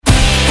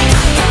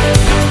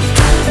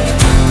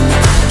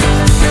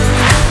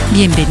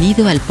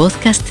Bienvenido al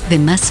podcast de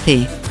Más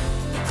Fe.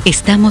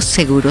 Estamos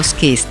seguros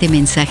que este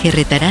mensaje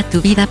retará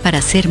tu vida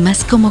para ser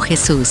más como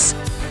Jesús.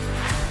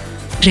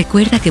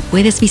 Recuerda que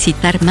puedes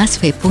visitar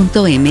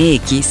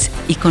másfe.mx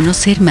y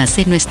conocer más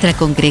de nuestra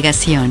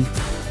congregación.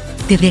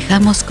 Te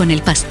dejamos con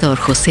el pastor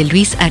José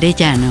Luis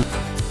Arellano.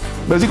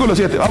 Versículo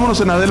 7,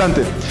 vámonos en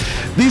adelante.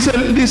 Dice,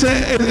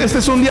 este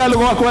es un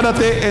diálogo,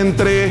 acuérdate,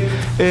 entre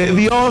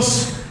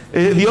Dios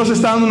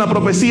está dando una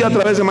profecía a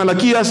través de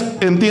Malaquías.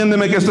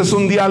 Entiéndeme que esto es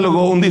un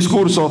diálogo, un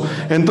discurso.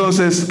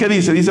 Entonces, ¿qué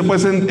dice? Dice,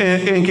 pues en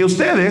que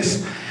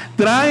ustedes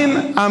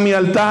traen a mi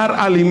altar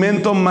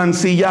alimento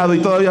mancillado. Y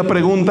todavía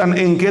preguntan,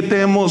 ¿en qué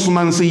te hemos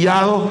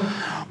mancillado?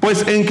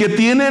 Pues en que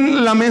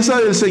tienen la mesa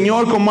del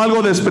Señor como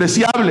algo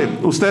despreciable.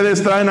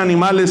 Ustedes traen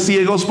animales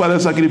ciegos para el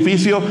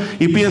sacrificio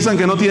y piensan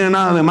que no tiene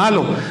nada de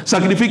malo.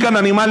 Sacrifican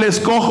animales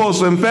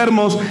cojos,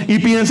 enfermos, y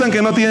piensan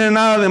que no tiene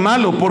nada de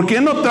malo. ¿Por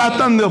qué no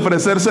tratan de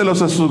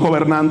ofrecérselos a su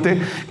gobernante?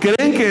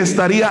 ¿Creen que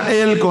estaría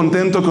él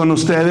contento con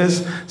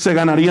ustedes? Se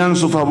ganarían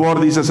su favor,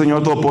 dice el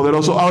Señor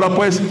Todopoderoso. Ahora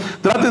pues,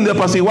 traten de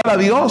apaciguar a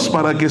Dios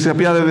para que se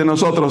apiade de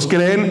nosotros.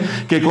 ¿Creen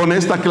que con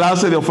esta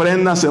clase de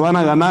ofrendas se van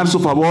a ganar su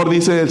favor?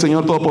 Dice el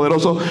Señor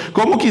Todopoderoso.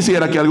 ¿Cómo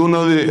quisiera que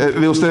alguno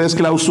de ustedes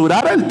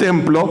clausurara el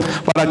templo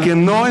para que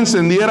no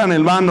encendieran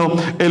en vano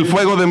el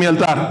fuego de mi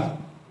altar?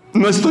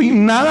 No estoy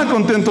nada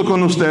contento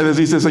con ustedes,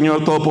 dice el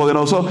Señor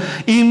Todopoderoso,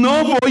 y no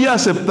voy a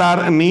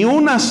aceptar ni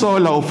una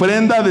sola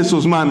ofrenda de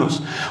sus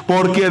manos,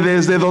 porque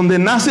desde donde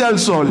nace el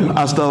sol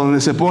hasta donde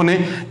se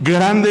pone,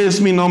 grande es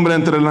mi nombre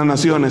entre las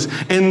naciones.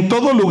 En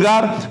todo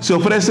lugar se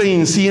ofrece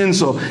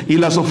incienso y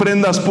las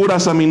ofrendas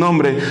puras a mi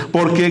nombre,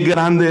 porque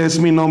grande es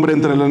mi nombre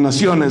entre las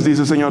naciones,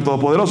 dice el Señor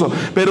Todopoderoso.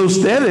 Pero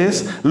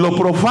ustedes lo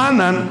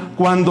profanan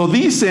cuando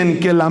dicen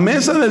que la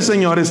mesa del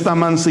Señor está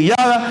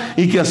mancillada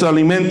y que su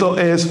alimento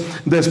es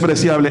despreciable,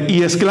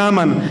 y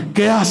exclaman,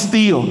 qué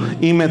hastío,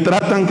 y me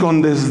tratan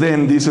con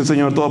desdén, dice el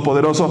Señor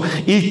Todopoderoso,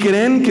 y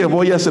creen que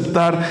voy a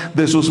aceptar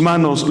de sus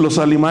manos los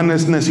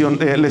animales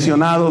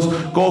lesionados,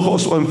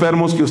 cojos o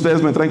enfermos que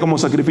ustedes me traen como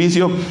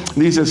sacrificio.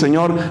 Dice el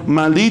Señor,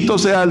 maldito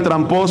sea el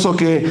tramposo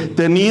que,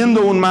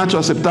 teniendo un macho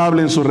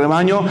aceptable en su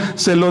rebaño,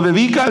 se lo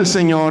dedica al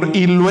Señor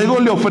y luego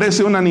le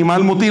ofrece un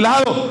animal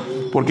mutilado.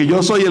 Porque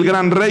yo soy el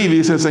gran rey,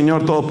 dice el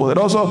Señor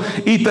Todopoderoso,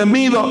 y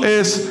temido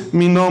es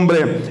mi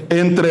nombre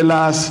entre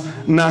las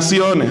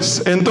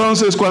naciones.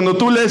 Entonces, cuando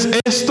tú lees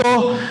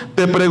esto,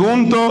 te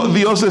pregunto,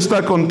 ¿Dios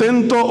está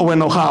contento o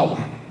enojado?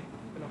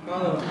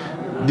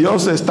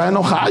 Dios está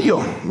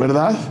enojado,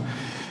 ¿verdad?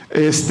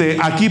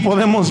 Aquí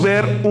podemos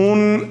ver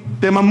un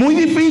tema muy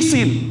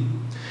difícil.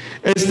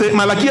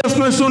 Malaquías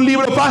no es un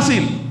libro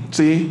fácil,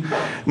 ¿sí?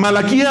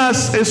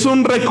 Malaquías es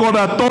un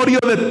recordatorio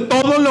de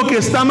todo lo que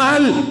está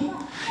mal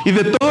y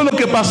de todo lo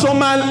que pasó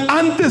mal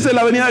antes de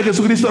la venida de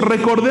Jesucristo.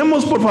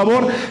 Recordemos, por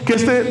favor, que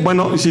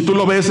si tú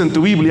lo ves en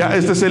tu Biblia,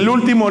 este es el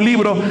último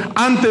libro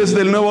antes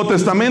del Nuevo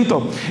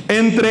Testamento.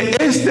 Entre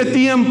este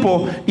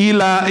tiempo y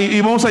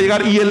vamos a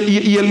llegar,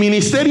 y el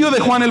ministerio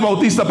de Juan el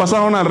Bautista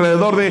pasaron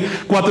alrededor de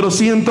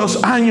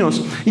 400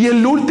 años. Y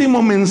el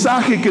último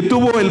mensaje que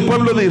tuvo el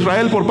pueblo de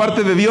Israel por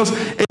parte de Dios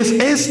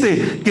es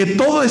que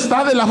todo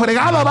está de la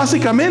fregada,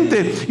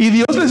 básicamente. Y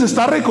Dios les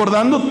está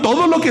recordando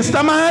todo lo que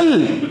está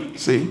mal,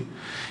 ¿sí?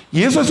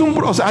 Y eso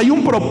hay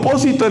un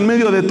propósito en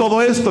medio de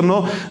todo esto,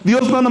 ¿no?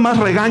 Dios no nomás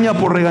regaña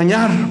por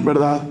regañar,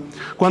 ¿verdad?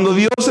 Cuando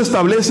Dios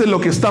establece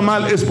lo que está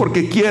mal es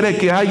porque quiere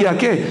que haya,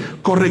 ¿qué?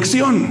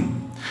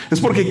 Corrección. Es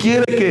porque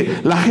quiere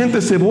que la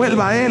gente se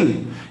vuelva a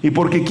Él y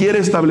porque quiere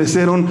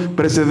establecer un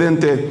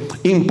precedente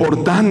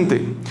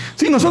importante.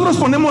 Si nosotros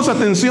ponemos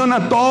atención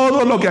a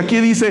todo lo que aquí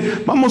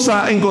dice, vamos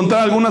a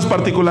encontrar algunas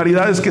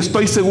particularidades que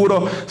estoy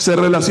seguro se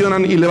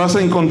relacionan y le vas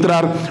a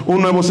encontrar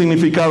un nuevo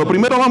significado.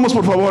 Primero vamos,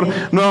 por favor,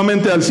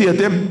 nuevamente al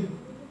 7.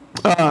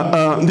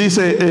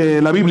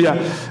 Dice la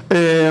Biblia,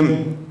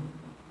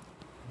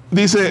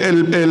 dice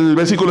el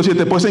versículo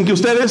 7, pues en que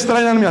ustedes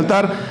traigan a mi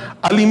altar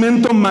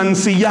alimento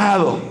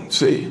mancillado.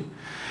 Sí.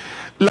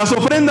 Las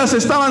ofrendas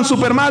estaban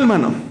súper mal,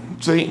 mano.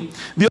 Sí.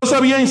 Dios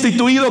había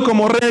instituido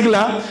como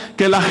regla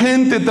que la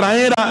gente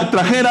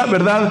trajera,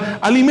 ¿verdad?,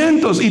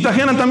 alimentos, y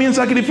trajeran también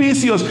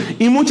sacrificios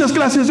y muchas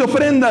clases de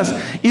ofrendas.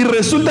 Y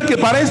resulta que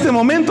para este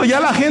momento ya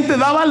la gente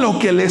daba lo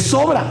que les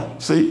sobra,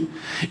 ¿sí?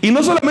 Y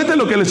no solamente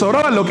lo que les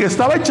sobraba, lo que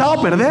estaba echado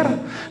a perder.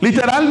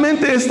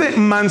 Literalmente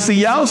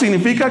mancillado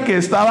significa que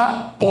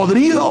estaba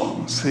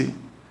podrido, ¿sí?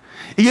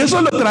 Y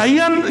eso lo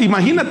traían,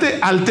 imagínate,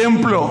 al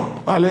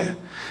templo,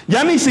 ¿vale?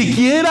 Ya ni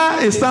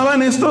siquiera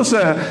estaban estos,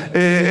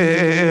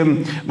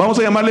 vamos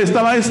a llamarle,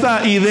 estaba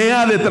esta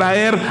idea de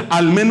traer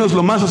al menos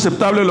lo más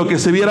aceptable, lo que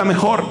se viera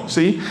mejor,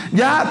 ¿sí?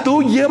 Ya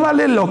tú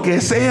llévale lo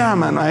que sea,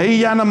 mano, ahí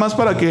ya nada más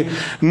para que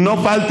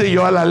no falte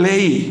yo a la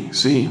ley,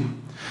 ¿sí?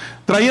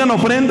 Traían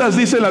ofrendas,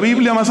 dice la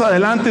Biblia más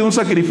adelante, un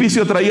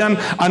sacrificio, traían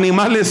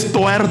animales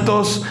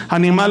tuertos,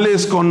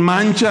 animales con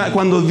mancha,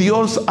 cuando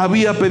Dios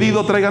había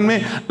pedido,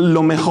 tráiganme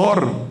lo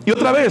mejor. Y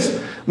otra vez,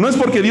 no es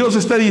porque Dios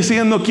esté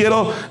diciendo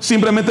quiero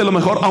simplemente lo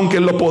mejor, aunque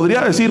lo podría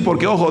decir,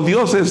 porque ojo,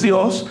 Dios es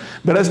Dios,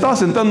 ¿verdad? Estaba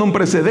sentando un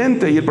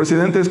precedente, y el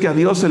precedente es que a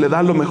Dios se le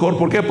da lo mejor.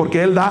 ¿Por qué?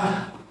 Porque Él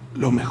da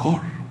lo mejor.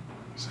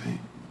 ¿Sí?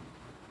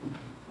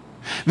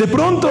 De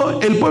pronto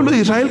el pueblo de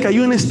Israel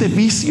cayó en este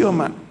vicio,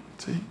 man.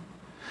 ¿Sí?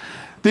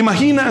 ¿Te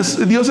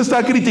imaginas? Dios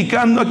está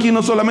criticando aquí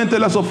no solamente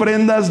las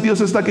ofrendas,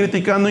 Dios está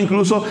criticando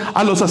incluso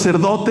a los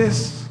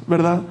sacerdotes,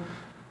 ¿verdad?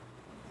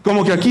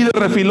 Como que aquí de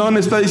refilón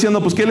está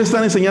diciendo, pues, ¿qué le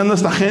están enseñando a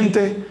esta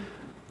gente?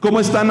 ¿Cómo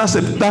están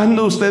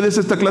aceptando ustedes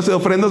esta clase de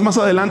ofrendas? Más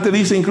adelante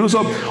dice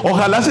incluso,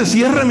 ojalá se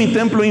cierre mi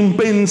templo.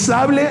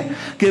 Impensable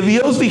que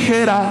Dios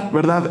dijera,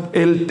 ¿verdad?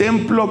 El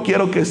templo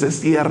quiero que se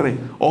cierre.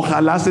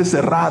 Ojalá se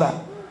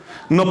cerrara.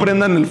 No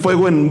prendan el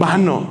fuego en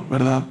vano,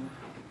 ¿verdad?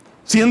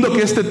 Siendo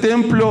que este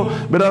templo,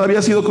 ¿verdad?,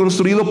 había sido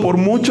construido por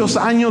muchos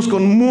años,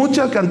 con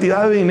mucha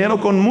cantidad de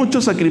dinero, con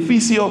mucho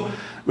sacrificio,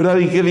 ¿verdad?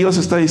 Y que Dios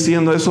está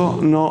diciendo, eso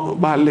no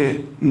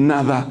vale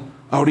nada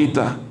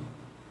ahorita.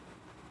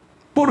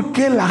 ¿Por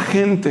qué la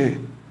gente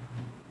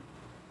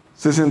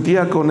se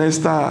sentía con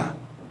esta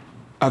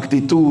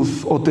actitud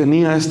o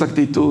tenía esta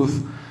actitud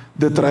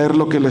de traer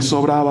lo que les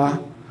sobraba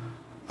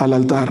al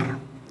altar?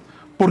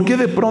 ¿Por qué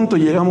de pronto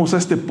llegamos a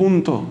este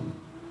punto?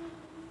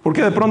 ¿Por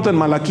qué de pronto en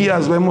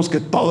Malaquías vemos que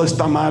todo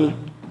está mal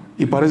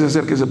y parece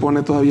ser que se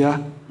pone todavía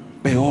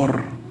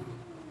peor?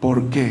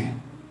 ¿Por qué?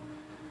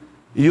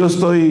 Y yo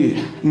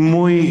estoy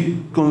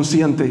muy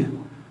consciente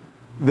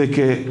de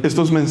que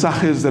estos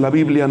mensajes de la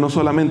Biblia no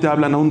solamente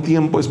hablan a un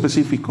tiempo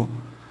específico,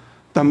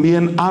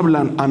 también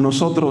hablan a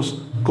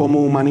nosotros como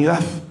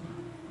humanidad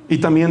y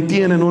también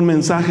tienen un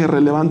mensaje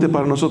relevante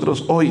para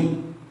nosotros hoy.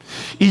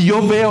 Y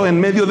yo veo en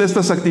medio de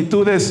estas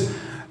actitudes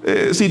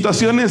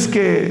situaciones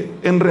que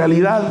en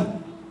realidad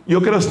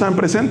yo creo están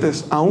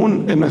presentes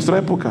aún en nuestra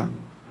época.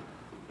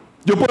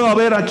 Yo puedo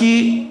ver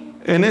aquí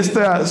en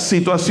esta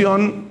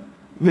situación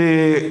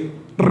de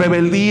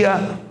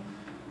rebeldía,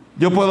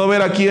 yo puedo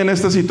ver aquí en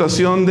esta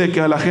situación de que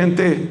a la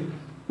gente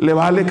le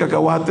vale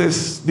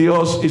cacahuates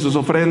Dios y sus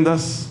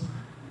ofrendas,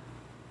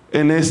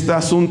 en este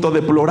asunto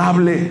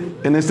deplorable,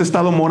 en este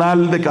estado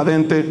moral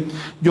decadente.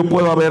 Yo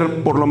puedo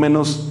ver por lo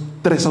menos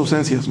 3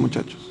 ausencias,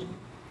 muchachos.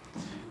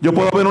 Yo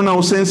puedo ver una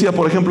ausencia,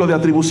 por ejemplo, de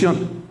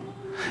atribución.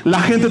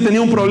 La gente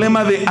tenía un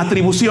problema de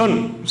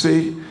atribución,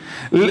 ¿sí?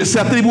 Se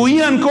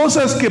atribuían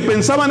cosas que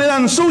pensaban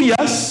eran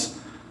suyas,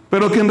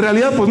 pero que en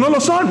realidad pues no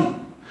lo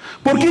son.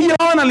 ¿Por qué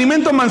llevaban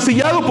alimento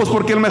mancillado? Pues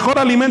porque el mejor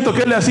alimento,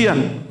 ¿qué le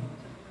hacían?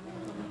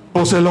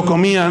 Pues se lo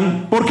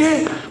comían. ¿Por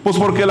qué? Pues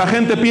porque la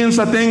gente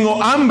piensa,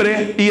 tengo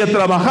hambre y he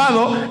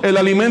trabajado, el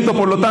alimento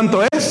por lo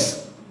tanto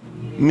es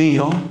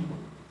mío.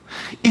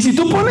 Y si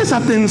tú pones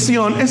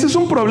atención, ese es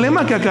un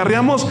problema que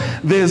acarreamos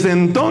desde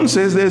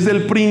entonces, desde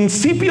el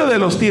principio de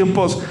los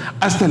tiempos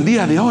hasta el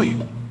día de hoy.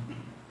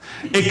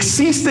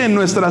 Existe en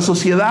nuestra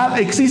sociedad,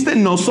 existe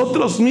en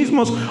nosotros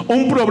mismos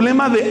un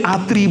problema de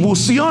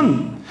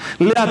atribución.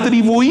 Le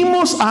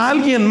atribuimos a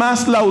alguien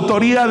más la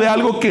autoría de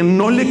algo que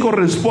no le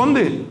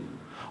corresponde.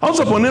 Vamos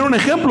a poner un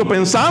ejemplo.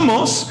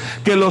 Pensamos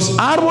que los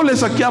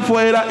árboles aquí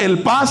afuera, el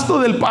pasto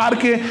del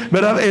parque,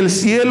 ¿verdad?, el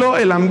cielo,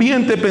 el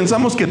ambiente,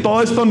 pensamos que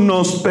todo esto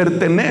nos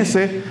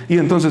pertenece. Y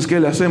entonces,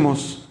 ¿qué le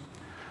hacemos?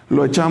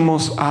 Lo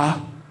echamos a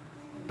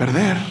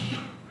perder.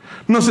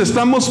 Nos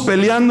estamos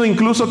peleando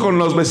incluso con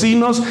los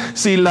vecinos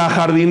si la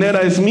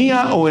jardinera es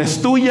mía o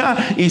es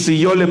tuya, y si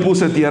yo le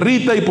puse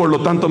tierrita y por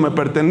lo tanto me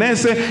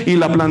pertenece, y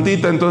la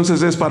plantita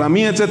entonces es para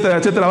mí, etcétera,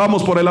 etcétera.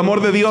 Vamos, por el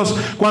amor de Dios,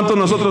 ¿cuántos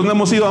nosotros no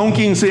hemos ido a un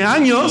 15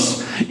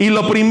 años y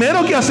lo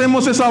primero que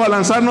hacemos es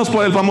abalanzarnos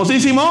por el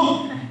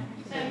famosísimo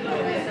centro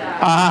de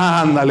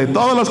mesa? Ándale,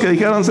 todos los que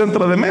dijeron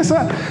centro de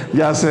mesa,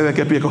 ya sé de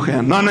qué pie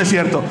cojean. No, no es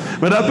cierto,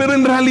 ¿verdad? Pero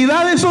en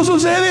realidad eso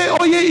sucede.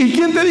 Oye, ¿y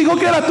quién te dijo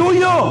que era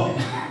tuyo?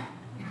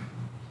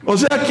 O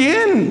sea,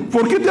 ¿quién?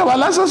 ¿Por qué te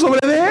abalanzas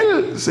sobre de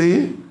él?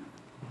 ¿Sí?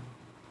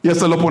 Y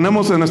hasta lo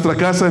ponemos en nuestra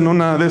casa en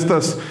una de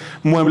estas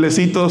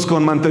mueblecitos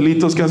con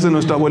mantelitos que hace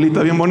nuestra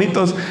abuelita, bien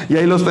bonitos, y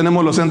ahí los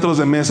tenemos los centros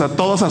de mesa,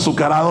 todos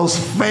azucarados,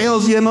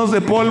 feos, llenos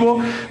de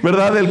polvo,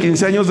 ¿verdad? Del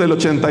 15 años del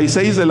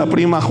 86 de la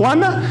prima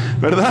Juana,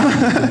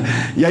 ¿verdad?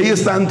 Y ahí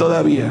están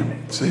todavía.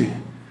 Sí.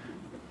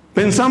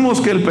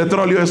 Pensamos que el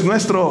petróleo es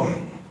nuestro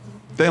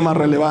tema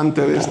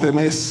relevante de este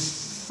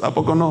mes, ¿a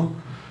poco no?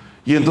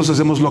 Y entonces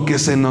hacemos lo que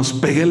se nos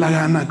pegue la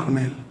gana con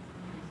él.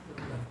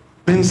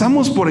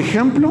 Pensamos, por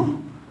ejemplo,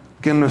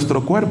 que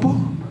nuestro cuerpo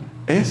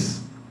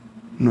es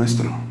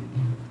nuestro.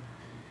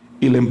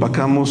 Y le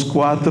empacamos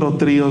 4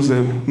 tríos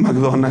de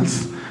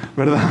McDonald's,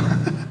 ¿verdad?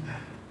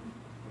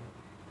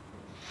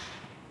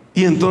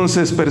 Y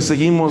entonces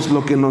perseguimos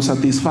lo que nos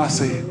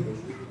satisface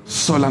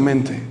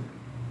solamente.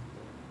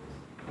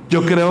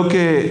 Yo creo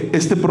que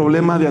este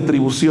problema de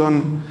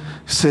atribución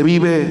se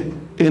vive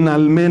en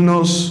al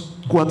menos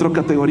 4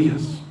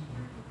 categorías.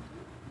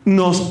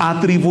 Nos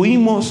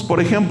atribuimos,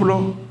 por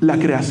ejemplo, la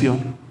creación.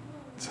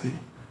 ¿Sí?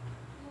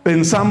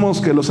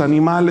 Pensamos que los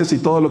animales y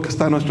todo lo que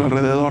está a nuestro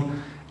alrededor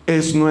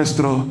es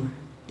nuestro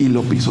y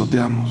lo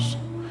pisoteamos.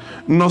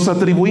 Nos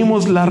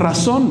atribuimos la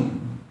razón.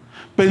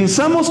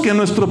 Pensamos que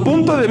nuestro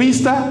punto de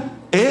vista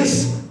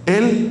es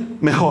el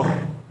mejor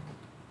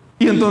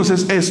y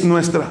entonces es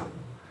nuestra.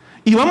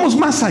 Y vamos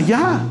más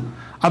allá.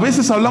 A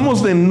veces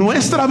hablamos de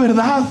nuestra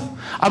verdad.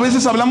 A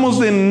veces hablamos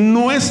de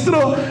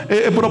nuestra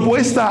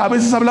propuesta. A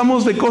veces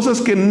hablamos de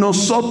cosas que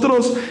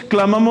nosotros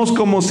clamamos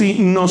como si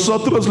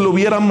nosotros lo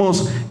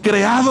hubiéramos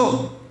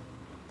creado.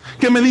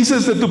 ¿Qué me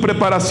dices de tu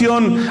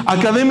preparación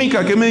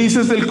académica? ¿Qué me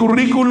dices del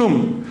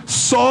currículum?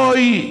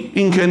 Soy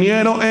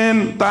ingeniero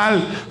en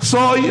tal.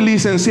 Soy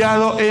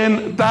licenciado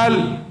en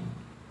tal.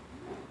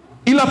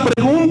 Y la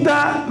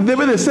pregunta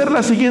debe de ser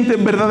la siguiente: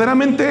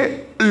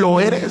 ¿verdaderamente lo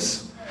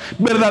eres?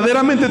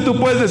 ¿Verdaderamente tú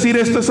puedes decir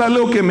esto es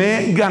algo que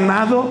me he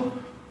ganado?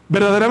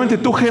 ¿Verdaderamente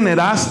tú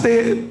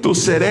generaste tu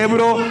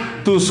cerebro,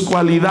 tus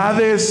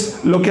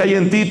cualidades, lo que hay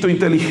en ti, tu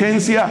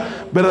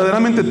inteligencia?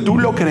 ¿Verdaderamente tú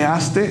lo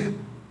creaste?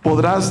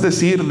 Podrás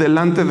decir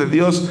delante de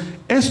Dios: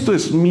 esto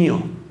es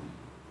mío,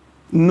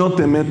 no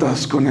te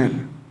metas con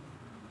él.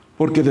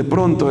 Porque de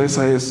pronto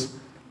esa es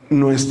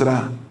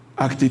nuestra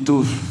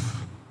actitud.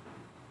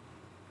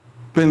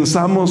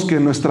 Pensamos que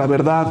nuestra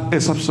verdad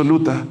es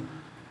absoluta,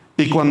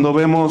 y cuando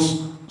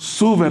vemos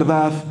su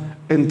verdad,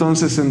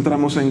 entonces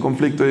entramos en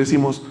conflicto y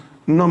decimos: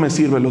 no me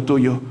sirve lo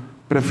tuyo,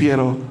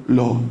 prefiero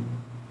lo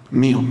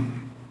mío.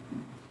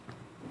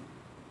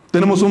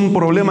 Tenemos un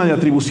problema de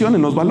atribución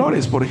en los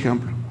valores, por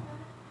ejemplo.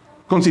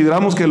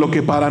 Consideramos que lo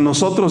que para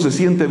nosotros se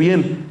siente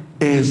bien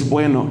es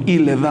bueno y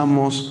le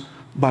damos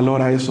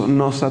valor a eso.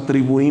 Nos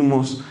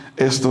atribuimos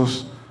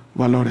estos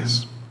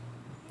valores.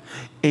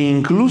 E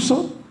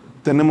incluso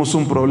tenemos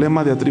un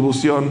problema de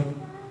atribución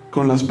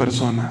con las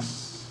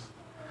personas.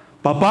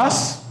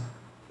 Papás,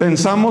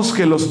 pensamos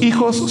que los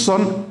hijos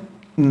son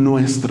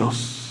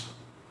nuestros.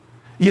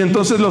 Y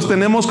entonces los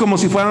tenemos como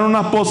si fueran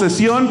una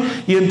posesión,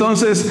 y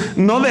entonces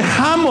no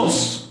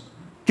dejamos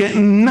que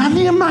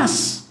nadie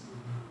más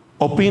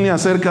opine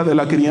acerca de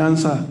la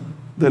crianza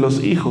de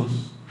los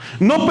hijos.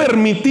 No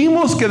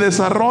permitimos que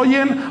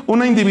desarrollen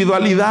una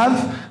individualidad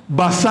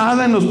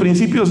basada en los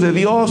principios de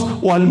Dios,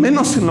 o al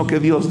menos en lo que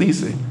Dios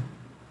dice.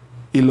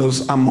 Y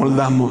los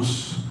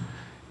amoldamos.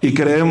 Y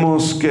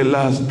creemos que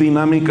las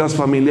dinámicas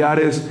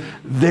familiares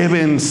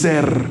deben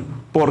ser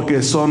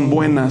porque son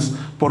buenas.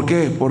 ¿Por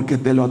qué? Porque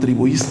te lo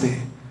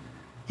atribuiste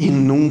y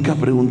nunca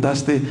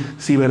preguntaste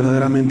si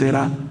verdaderamente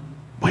era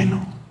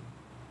bueno.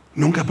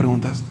 Nunca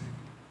preguntaste.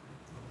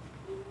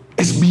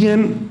 Es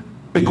bien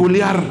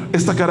peculiar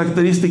esta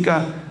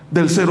característica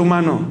del ser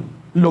humano.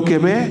 Lo que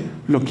ve,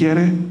 lo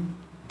quiere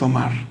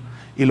tomar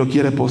y lo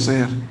quiere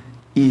poseer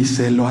y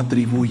se lo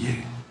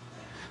atribuye.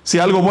 Si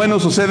algo bueno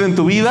sucede en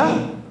tu vida,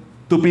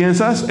 tú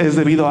piensas: es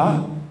debido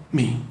a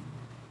mí.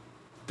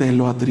 Te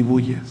lo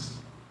atribuyes.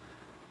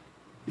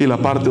 Y la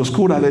parte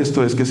oscura de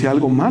esto es que si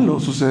algo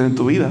malo sucede en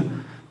tu vida,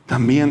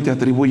 también te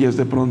atribuyes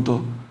de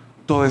pronto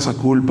toda esa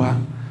culpa,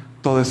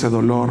 todo ese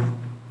dolor,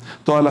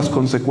 todas las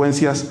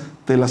consecuencias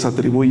te las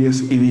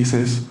atribuyes y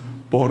dices: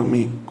 por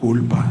mi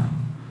culpa,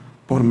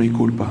 por mi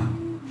culpa.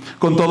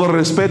 Con todo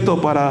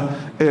respeto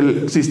para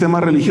el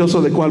sistema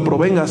religioso de cual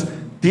provengas,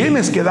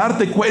 tienes que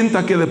darte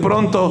cuenta que de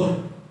pronto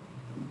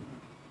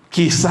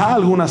quizá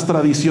algunas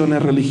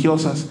tradiciones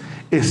religiosas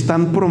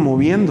están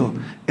promoviendo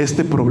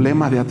este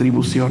problema de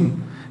atribución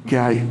que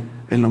hay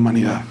en la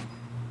humanidad.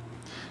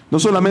 No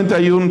solamente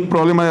hay un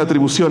problema de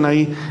atribución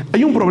ahí,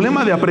 hay un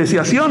problema de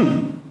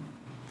apreciación.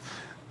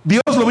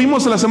 Dios, lo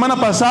vimos la semana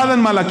pasada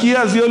en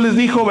Malaquías, Dios les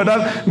dijo,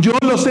 ¿verdad? Yo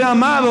los he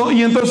amado,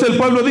 y entonces el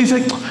pueblo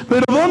dice: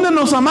 ¿pero dónde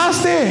nos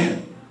amaste?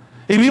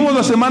 Y vimos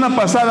la semana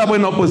pasada,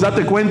 bueno, pues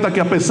date cuenta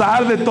que a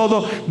pesar de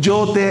todo,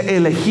 yo te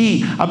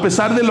elegí. A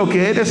pesar de lo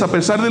que eres, a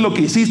pesar de lo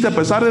que hiciste, a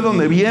pesar de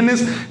donde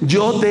vienes,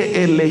 yo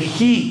te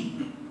elegí.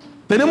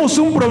 Tenemos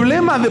un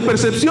problema de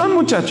percepción,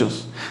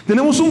 muchachos.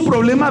 Tenemos un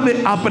problema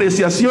de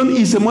apreciación,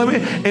 y se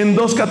mueve en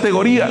dos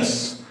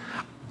categorías.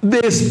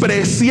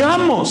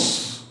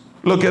 Despreciamos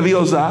lo que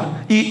Dios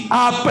da y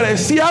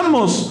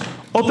apreciamos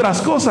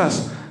otras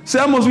cosas.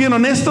 Seamos bien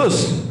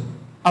honestos,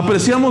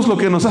 apreciamos lo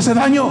que nos hace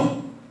daño.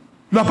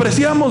 Lo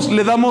apreciamos,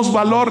 le damos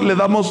valor, le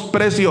damos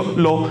precio,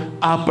 lo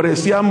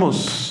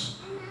apreciamos.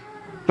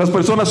 Las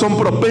personas son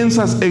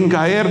propensas en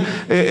caer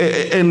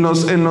en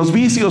los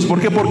vicios.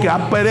 ¿Por qué? Porque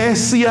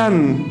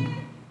aprecian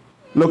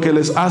lo que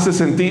les hace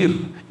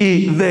sentir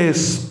y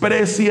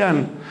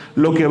desprecian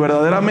lo que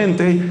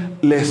verdaderamente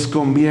les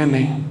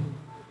conviene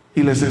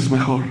y les es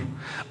mejor.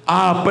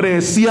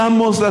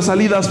 Apreciamos las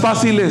salidas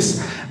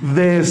fáciles,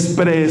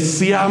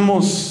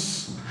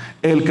 despreciamos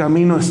el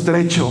camino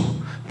estrecho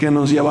que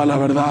nos lleva a la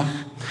verdad.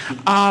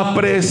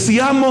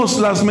 Apreciamos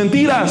las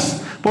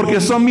mentiras porque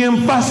son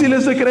bien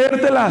fáciles de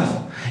creértelas,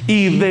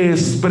 y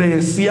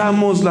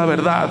despreciamos la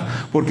verdad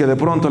porque de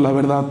pronto la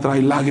verdad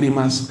trae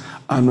lágrimas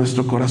a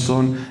nuestro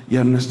corazón y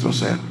a nuestro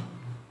ser.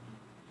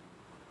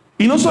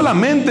 Y no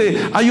solamente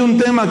hay un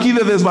tema aquí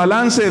de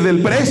desbalance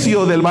del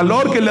precio, del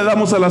valor que le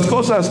damos a las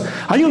cosas,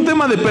 hay un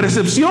tema de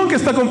percepción que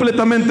está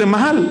completamente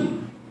mal.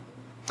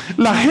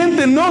 La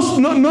gente no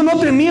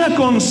tenía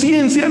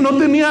conciencia, no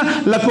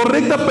tenía la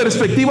correcta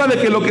perspectiva de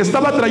que lo que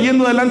estaba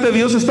trayendo delante de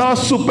Dios estaba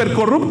súper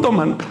corrupto,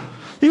 man.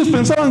 Ellos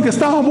pensaban que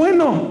estaba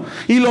bueno.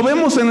 Y lo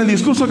vemos en el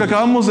discurso que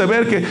acabamos de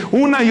ver, que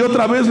una y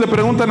otra vez le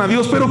preguntan a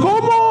Dios, pero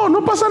 ¿cómo?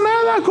 No pasa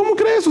nada, ¿cómo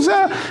crees? O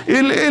sea,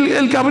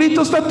 el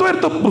cabrito está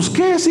tuerto. Pues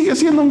 ¿qué? Sigue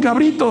siendo un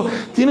cabrito.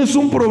 Tienes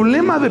un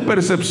problema de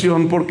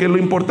percepción, porque lo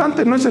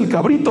importante no es el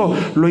cabrito,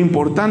 lo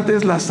importante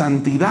es la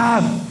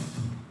santidad.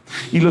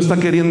 Y lo está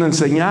queriendo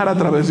enseñar a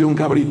través de un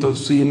cabrito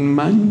sin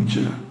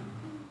mancha.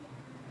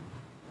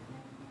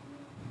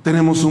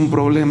 Tenemos un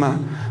problema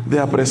de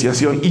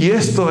apreciación, y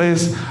esto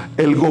es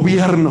el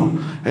gobierno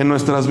en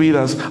nuestras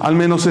vidas, al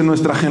menos en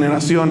nuestra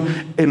generación,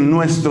 en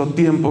nuestro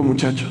tiempo,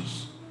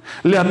 muchachos.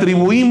 Le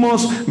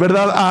atribuimos,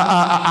 ¿verdad?,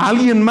 a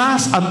alguien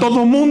más, a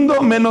todo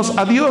mundo, menos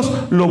a Dios,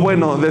 lo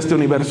bueno de este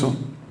universo.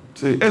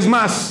 Sí. Es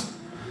más,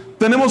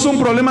 tenemos un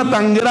problema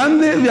tan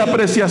grande de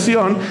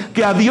apreciación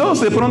que a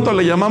Dios de pronto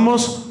le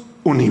llamamos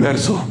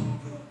universo,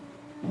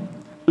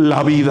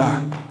 la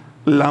vida,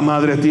 la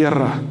madre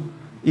tierra.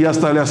 Y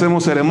hasta le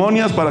hacemos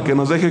ceremonias para que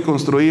nos deje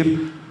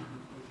construir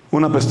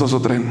un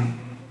apestoso tren.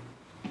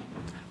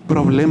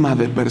 Problema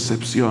de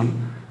percepción.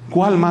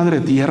 ¿Cuál madre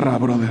tierra,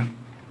 brother?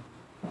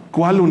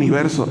 ¿Cuál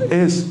universo?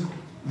 Es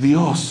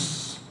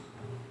Dios.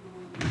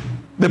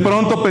 De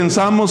pronto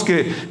pensamos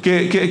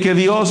que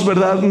Dios,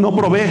 ¿verdad?, no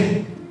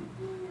provee.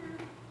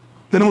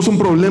 Tenemos un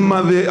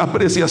problema de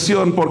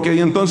apreciación, porque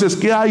entonces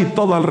 ¿qué hay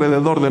todo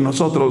alrededor de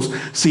nosotros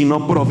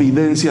sino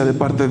providencia de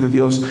parte de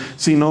Dios,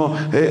 sino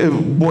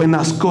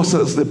buenas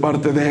cosas de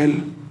parte de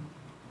Él?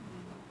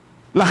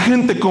 La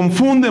gente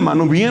confunde,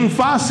 hermano, bien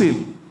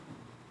fácil.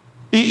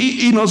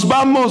 Y nos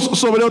vamos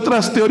sobre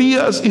otras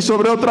teorías y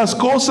sobre otras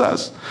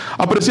cosas.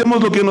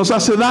 Apreciamos lo que nos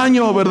hace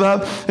daño,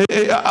 ¿verdad?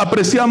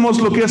 Apreciamos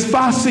lo que es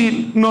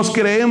fácil. Nos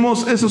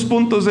creemos esos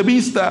puntos de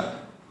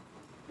vista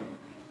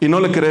y no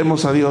le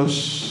creemos a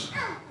Dios.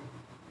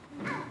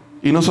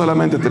 Y no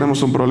solamente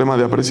tenemos un problema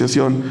de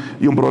apreciación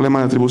y un problema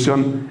de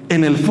atribución,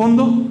 en el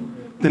fondo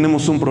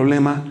tenemos un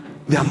problema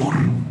de amor.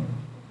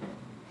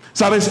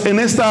 Sabes, en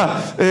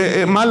esta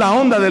mala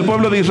onda del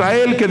pueblo de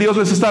Israel que Dios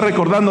les está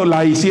recordando,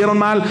 la hicieron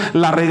mal,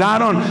 la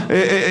regaron,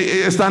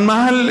 están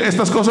mal,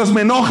 estas cosas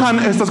me enojan,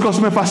 estas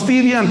cosas me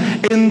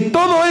fastidian. En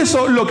todo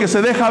eso, lo que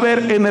se deja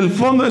ver en el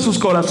fondo de sus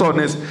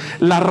corazones,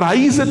 la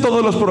raíz de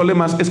todos los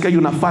problemas es que hay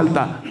una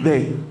falta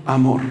de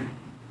amor.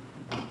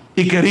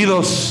 Y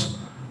queridos,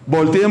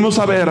 volteemos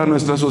a ver a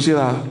nuestra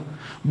sociedad,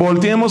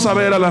 volteemos a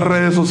ver a las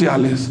redes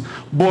sociales,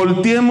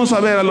 volteemos a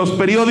ver a los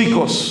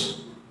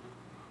periódicos,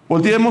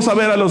 volteemos a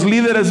ver a los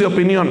líderes de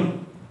opinión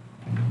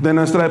de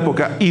nuestra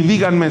época y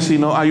díganme si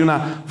no hay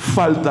una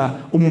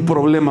falta, un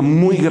problema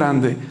muy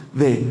grande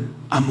de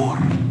amor.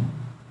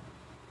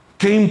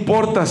 ¿Qué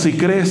importa si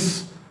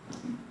crees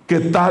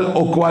que tal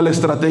o cual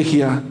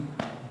estrategia,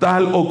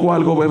 tal o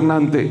cual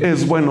gobernante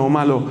es bueno o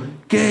malo?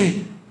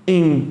 ¿Qué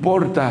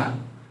importa?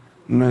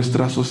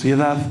 Nuestra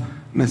sociedad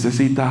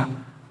necesita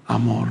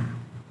amor.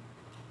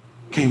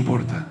 ¿Qué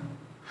importa?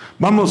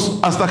 Vamos,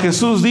 hasta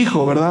Jesús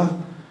dijo, ¿verdad?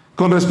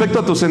 Con respecto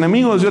a tus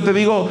enemigos, yo te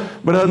digo,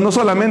 ¿verdad? No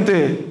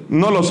solamente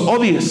no los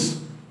odies,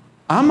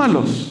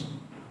 ámalos.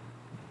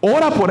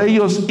 Ora por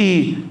ellos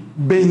y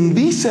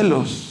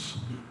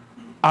bendícelos.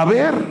 A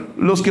ver,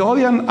 los que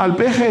odian al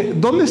peje,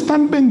 ¿dónde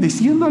están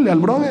bendiciéndole al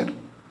brother?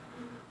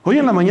 Hoy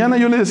en la mañana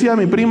yo le decía a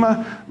mi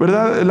prima,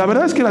 ¿verdad? La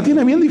verdad es que la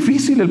tiene bien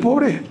difícil el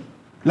pobre.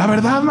 La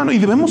verdad, hermano, y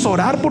debemos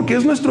orar porque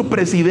es nuestro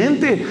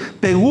presidente.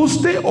 Te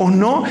guste o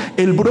no,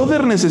 el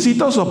brother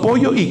necesita su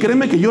apoyo, y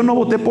créeme que yo no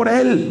voté por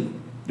él.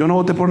 Yo no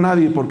voté por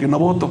nadie porque no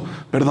voto,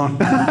 perdón,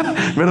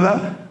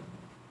 ¿verdad?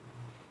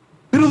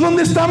 Pero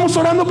 ¿dónde estamos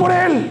orando por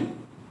él?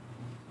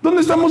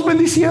 ¿Dónde estamos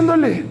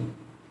bendiciéndole?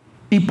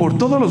 Y por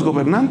todos los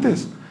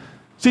gobernantes.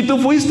 Si tú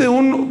fuiste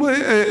un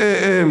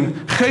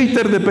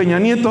hater de Peña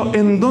Nieto,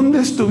 ¿en dónde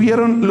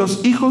estuvieron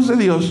los hijos de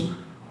Dios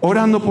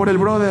orando por el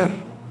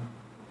brother?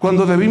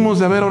 Cuando debimos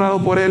de haber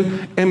orado por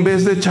él en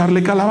vez de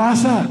echarle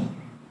calabaza.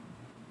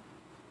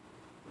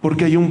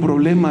 Porque hay un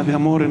problema de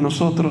amor en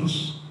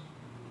nosotros.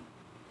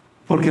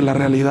 Porque la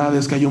realidad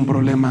es que hay un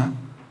problema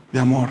de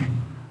amor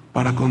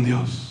para con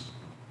Dios.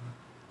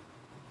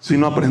 Si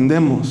no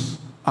aprendemos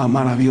a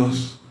amar a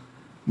Dios,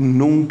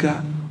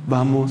 nunca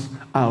vamos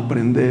a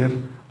aprender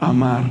a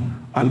amar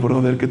al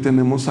brother que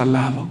tenemos al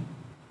lado.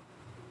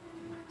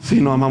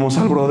 Si no amamos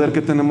al brother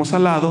que tenemos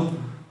al lado,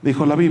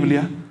 dijo la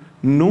Biblia,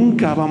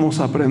 nunca vamos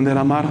a aprender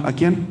a amar ¿a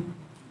quién?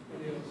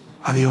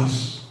 A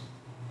Dios.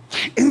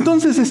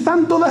 Entonces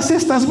están todas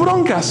estas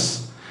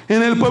broncas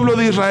en el pueblo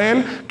de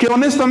Israel, que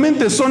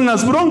honestamente son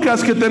las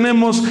broncas que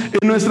tenemos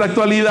en nuestra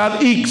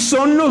actualidad, y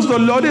son los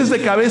dolores de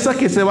cabeza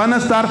que se van a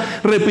estar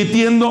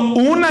repitiendo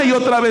una y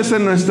otra vez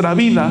en nuestra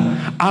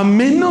vida, a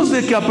menos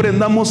de que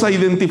aprendamos a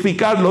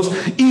identificarlos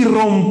y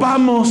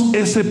rompamos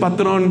ese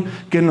patrón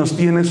que nos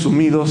tiene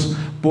sumidos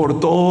por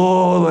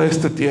todo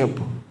este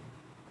tiempo.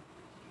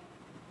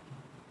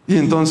 Y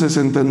entonces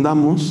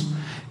entendamos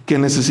que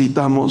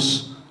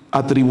necesitamos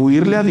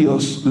atribuirle a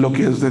Dios lo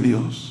que es de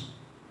Dios.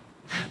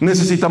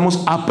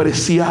 Necesitamos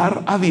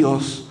apreciar a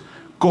Dios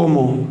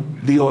como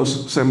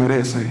Dios se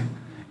merece.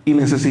 Y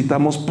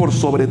necesitamos, por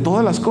sobre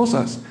todas las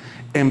cosas,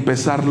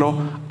 empezarlo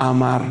a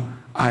amar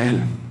a Él.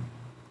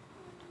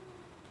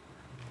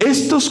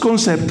 Estos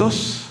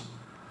conceptos,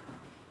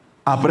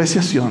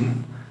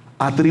 apreciación,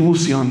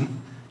 atribución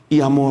y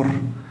amor,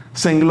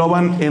 se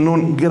engloban en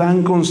un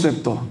gran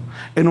concepto,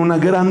 en una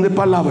grande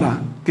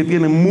palabra que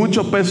tiene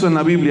mucho peso en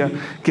la Biblia,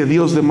 que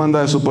Dios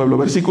demanda de su pueblo.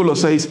 Versículo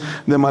 6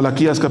 de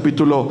Malaquías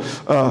capítulo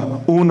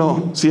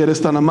 1, si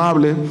eres tan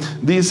amable,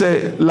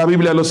 dice la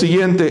Biblia lo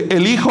siguiente: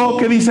 el hijo,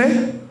 ¿qué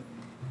dice?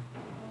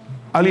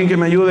 ¿Alguien que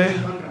me ayude?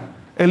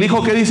 ¿El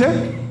hijo qué dice?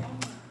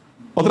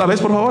 Otra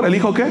vez, por favor. ¿El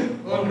hijo qué?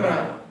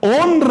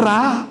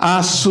 Honra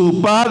a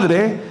su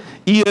padre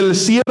y el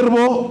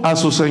siervo a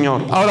su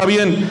señor. Ahora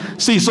bien,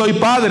 si soy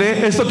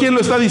padre, ¿esto quién lo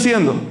está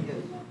diciendo?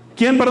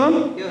 ¿Quién,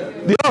 perdón?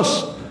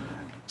 Dios.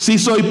 Si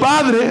soy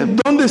padre,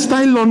 ¿dónde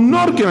está el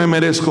honor que me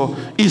merezco?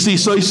 Y si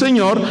soy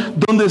señor,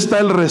 ¿dónde está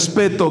el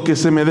respeto que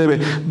se me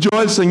debe?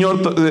 Yo, el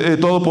Señor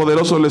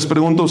Todopoderoso, les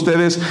pregunto a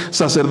ustedes,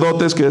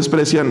 sacerdotes que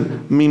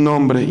desprecian mi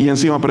nombre, y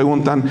encima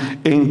preguntan,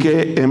 ¿en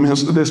qué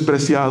hemos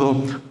despreciado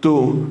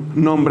tu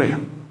nombre?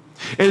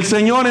 El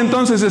Señor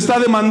entonces está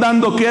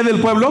demandando ¿qué del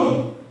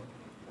pueblo?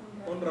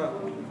 Honra.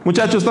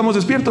 Muchachos, ¿estamos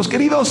despiertos,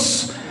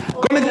 queridos?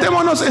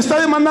 Conectémonos. ¿Está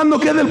demandando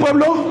qué del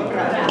pueblo?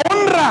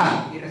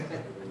 Honra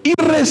y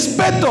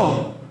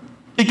respeto.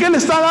 ¿Y qué le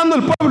está dando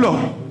el pueblo?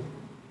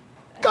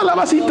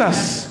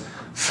 Calabacitas.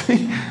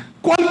 Sí.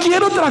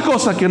 Cualquier otra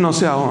cosa que no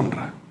sea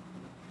honra.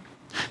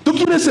 ¿Tú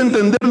quieres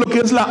entender lo que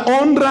es la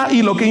honra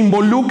y lo que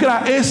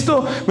involucra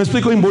esto? Me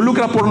explico,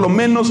 involucra por lo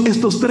menos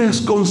estos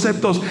tres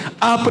conceptos: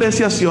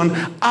 apreciación,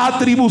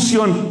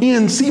 atribución y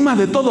encima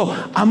de todo,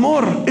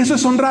 amor. Eso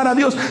es honrar a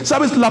Dios.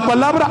 ¿Sabes? La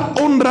palabra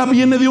honra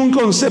viene de un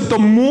concepto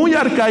muy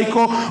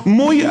arcaico,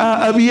 muy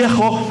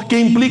viejo, que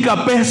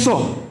implica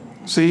peso.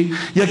 ¿Sí?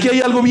 Y aquí hay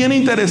algo bien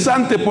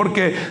interesante,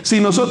 porque si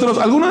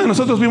alguno de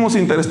nosotros vimos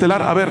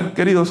Interestelar, a ver,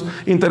 queridos,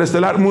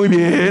 Interestelar, muy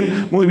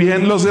bien, muy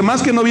bien. Los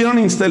demás que no vieron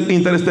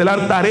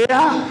Interestelar,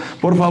 tarea,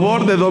 por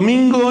favor, de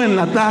domingo en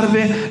la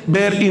tarde,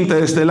 ver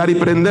Interestelar y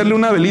prenderle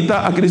una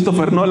velita a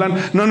Christopher Nolan.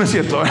 No es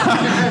cierto.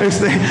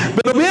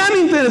 Pero vean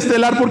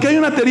Interestelar, porque hay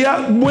una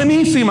teoría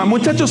buenísima.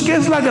 Muchachos, ¿qué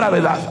es la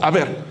gravedad? A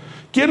ver,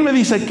 ¿quién me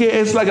dice qué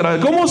es la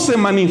gravedad? ¿Cómo se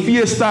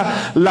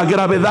manifiesta la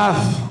gravedad?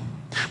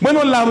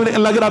 Bueno,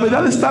 la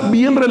gravedad está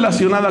bien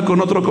relacionada con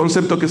otro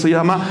concepto que se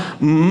llama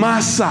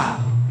masa.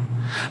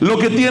 Lo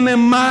que tiene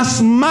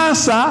más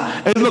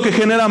masa es lo que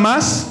genera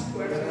más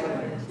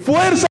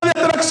fuerza de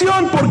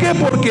atracción. ¿Por qué?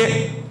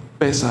 Porque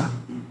pesa.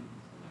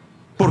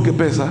 Porque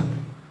pesa.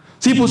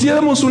 Si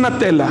pusiéramos una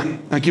tela,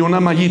 aquí una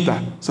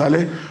mallita,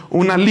 ¿sale?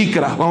 Una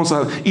licra, vamos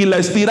a ver, y la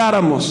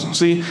estiráramos,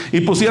 ¿sí? Y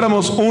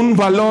pusiéramos un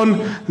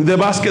balón de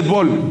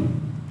básquetbol.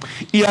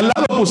 Y al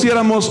lado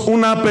pusiéramos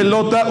una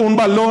pelota, un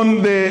balón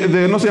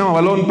no se llama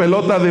balón,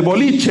 pelota de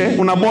boliche,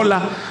 una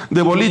bola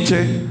de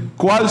boliche.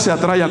 ¿Cuál se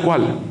atrae a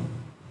cuál?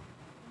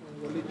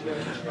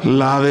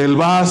 La del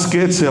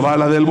básquet se va a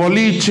la del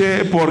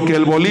boliche, porque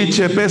el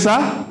boliche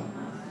pesa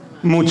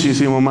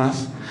muchísimo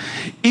más.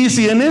 Y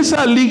si en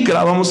esa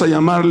licra, vamos a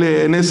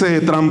llamarle, en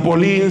ese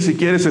trampolín, si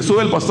quiere, se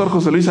sube el pastor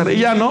José Luis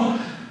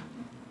Arellano,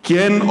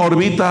 ¿quién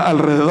orbita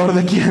alrededor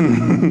de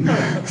quién?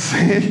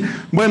 ¿Sí?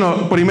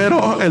 Bueno,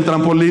 primero el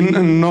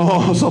trampolín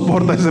no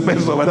soporta ese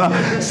peso, ¿verdad?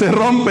 Se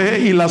rompe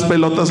y las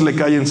pelotas le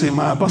caen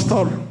encima al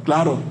pastor.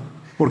 Claro,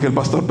 porque el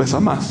pastor pesa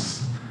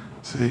más.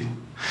 ¿Sí?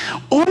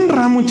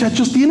 Honra,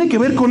 muchachos, tiene que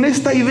ver con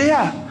esta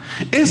idea.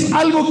 Es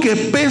algo que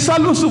pesa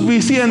lo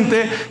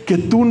suficiente que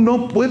tú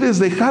no puedes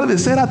dejar de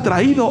ser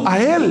atraído a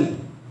él.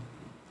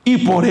 Y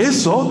por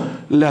eso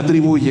le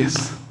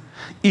atribuyes.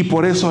 Y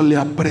por eso le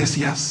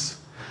aprecias.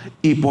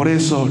 Y por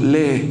eso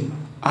le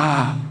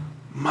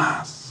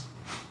amas.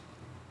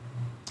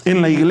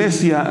 En la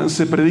iglesia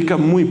se predica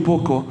muy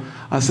poco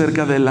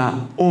acerca de la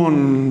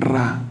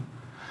honra.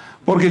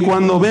 Porque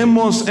cuando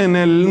vemos en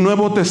el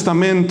Nuevo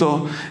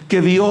Testamento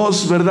que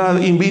Dios,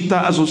 ¿verdad?,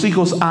 invita a sus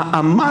hijos a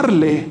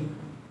amarle,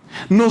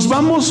 nos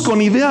vamos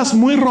con ideas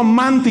muy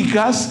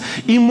románticas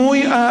y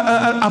muy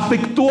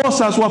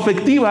afectuosas o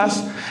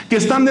afectivas que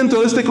están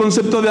dentro de este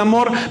concepto de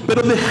amor,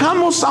 pero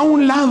dejamos a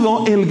un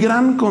lado el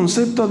gran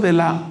concepto de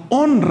la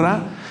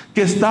honra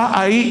que está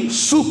ahí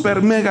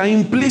súper mega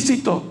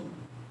implícito.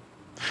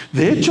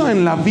 De hecho,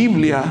 en la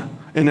Biblia,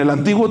 en el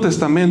Antiguo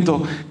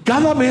Testamento,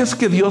 cada vez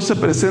que Dios se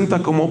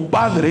presenta como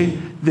Padre,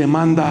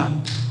 demanda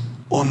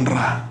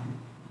honra.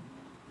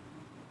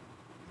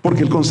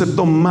 Porque el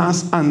concepto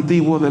más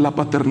antiguo de la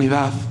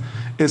paternidad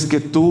es que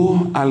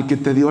tú, al que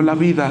te dio la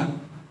vida,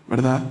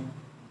 ¿verdad?,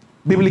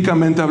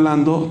 bíblicamente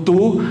hablando,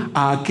 tú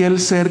a aquel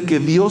ser que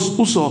Dios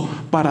usó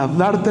para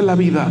darte la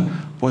vida,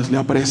 pues le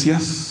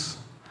aprecias,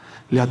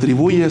 le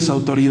atribuyes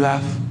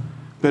autoridad,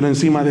 pero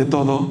encima de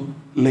todo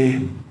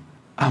le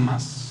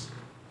amas.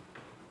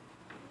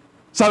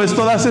 ¿Sabes?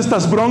 Todas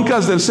estas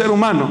broncas del ser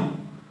humano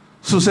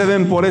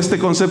suceden por este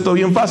concepto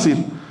bien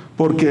fácil,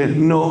 porque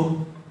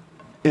no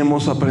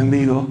hemos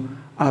aprendido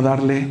a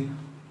darle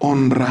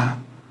honra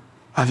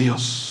a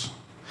Dios.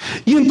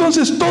 Y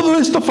entonces todo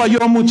esto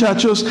falló,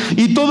 muchachos,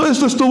 y todo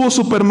esto estuvo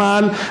súper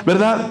mal,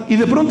 ¿verdad? Y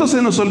de pronto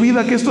se nos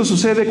olvida que esto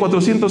sucede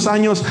 400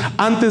 años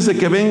antes de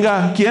que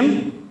venga,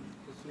 ¿quién?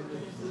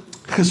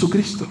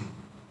 Jesucristo.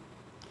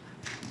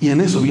 Y en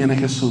eso viene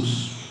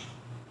Jesús.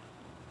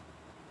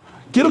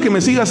 Quiero que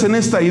me sigas en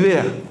esta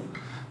idea.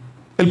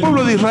 El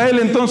pueblo de Israel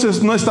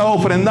entonces no estaba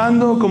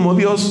ofrendando como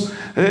Dios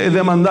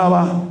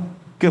demandaba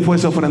que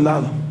fuese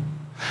ofrendado.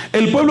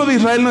 El pueblo de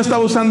Israel no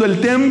estaba usando el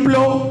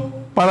templo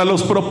para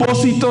los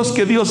propósitos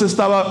que Dios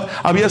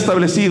había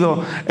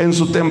establecido en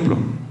su templo.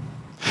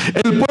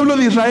 El pueblo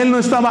de Israel no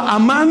estaba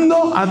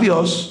amando a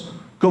Dios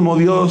como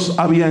Dios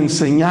había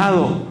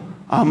enseñado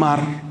a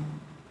amarle.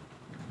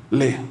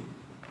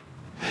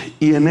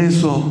 Y en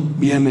eso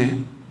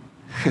viene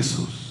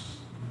Jesús.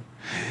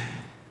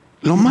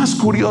 Lo más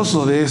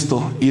curioso de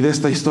esto y de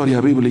esta historia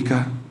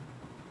bíblica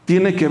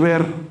tiene que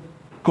ver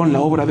con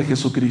la obra de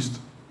Jesucristo.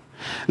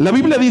 La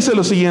Biblia dice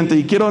lo siguiente,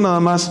 y quiero nada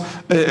más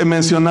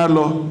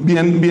mencionarlo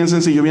bien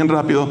sencillo, bien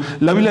rápido.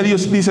 La Biblia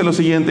dice lo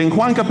siguiente, en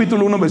Juan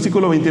capítulo 1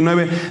 versículo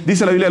 29,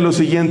 dice la Biblia lo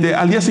siguiente: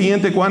 al día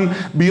siguiente Juan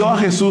vio a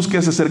Jesús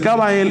que se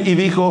acercaba a él y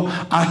dijo: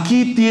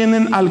 aquí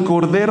tienen al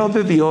Cordero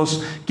de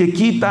Dios que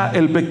quita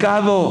el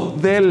pecado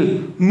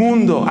del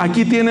mundo.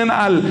 Aquí tienen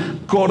al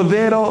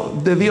Cordero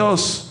de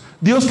Dios.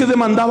 Dios que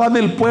demandaba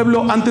del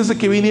pueblo antes de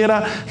que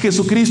viniera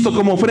Jesucristo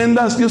como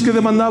ofrendas. Dios que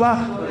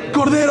demandaba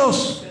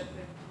corderos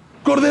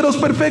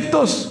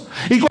perfectos.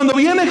 Y cuando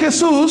viene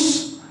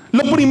Jesús,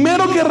 lo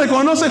primero que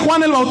reconoce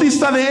Juan el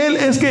Bautista de él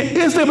es que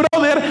este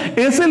brother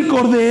es el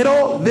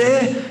Cordero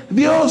de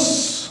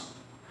Dios.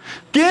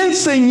 ¿Qué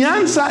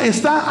enseñanza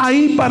está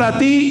ahí para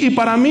ti y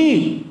para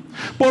mí?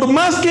 Por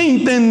más que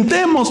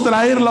intentemos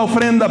traer la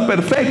ofrenda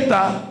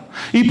perfecta,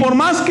 y por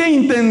más que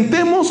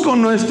intentemos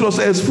con nuestros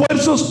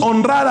esfuerzos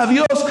honrar a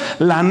Dios,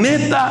 la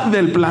neta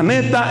del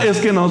planeta es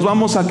que nos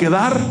vamos a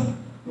quedar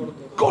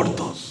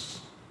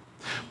cortos.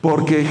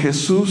 Porque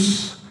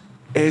Jesús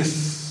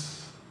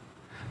es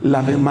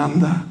la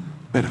demanda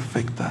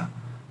perfecta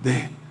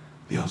de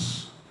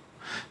Dios.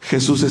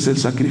 Jesús es el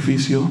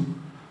sacrificio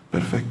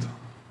perfecto.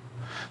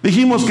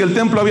 Dijimos que el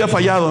templo había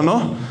fallado,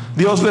 ¿no?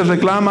 Dios les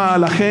reclama a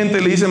la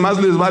gente, le dice: más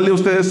les vale a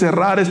ustedes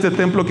cerrar este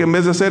templo que en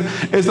vez de hacer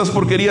estas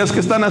porquerías que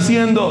están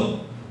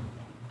haciendo.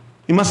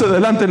 Y más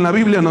adelante en la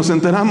Biblia nos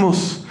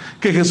enteramos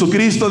que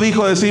Jesucristo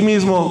dijo de sí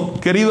mismo,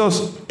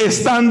 queridos,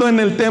 estando en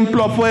el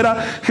templo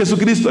afuera,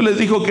 Jesucristo les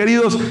dijo: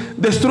 queridos,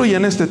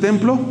 destruyan este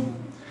templo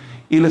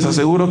y les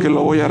aseguro que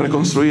lo voy a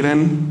reconstruir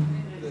en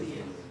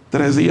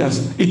 3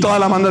 días. Y toda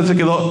la banda se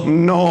quedó: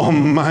 no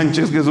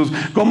manches, Jesús,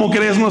 ¿cómo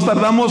crees? Nos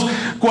tardamos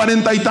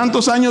 40 y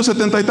tantos años,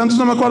 70 y tantos,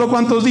 no me acuerdo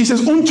cuántos dices,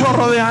 un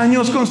chorro de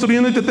años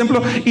construyendo este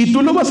templo, y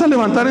tú lo vas a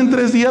levantar en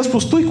 3 días.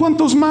 Pues tú y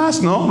cuántos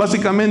más, ¿no?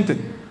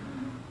 Básicamente.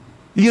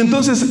 Y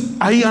entonces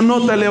ahí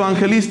anota el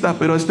evangelista: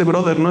 pero este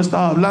brother no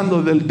estaba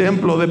hablando del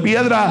templo de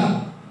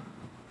piedra.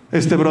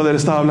 Este brother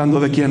estaba hablando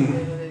 ¿de quién?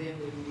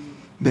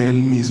 De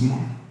él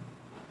mismo.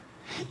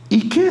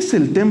 ¿Y qué es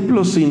el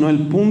templo sino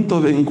el punto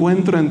de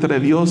encuentro entre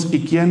Dios y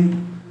quién?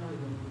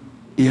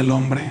 Y el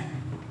hombre.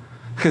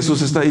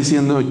 Jesús está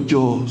diciendo: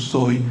 yo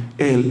soy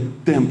el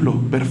templo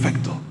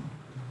perfecto,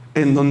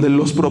 en donde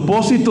los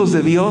propósitos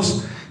de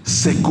Dios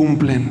se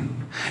cumplen,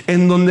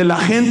 en donde la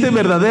gente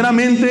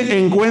verdaderamente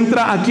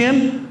encuentra ¿a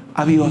quién?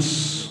 A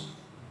Dios.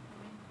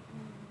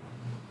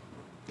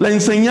 La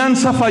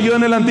enseñanza falló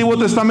en el Antiguo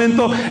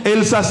Testamento,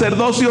 el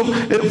sacerdocio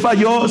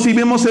falló. Si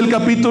vemos el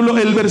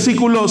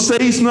versículo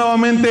 6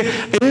 nuevamente,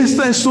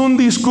 este es un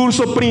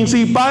discurso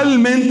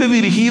principalmente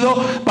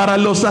dirigido para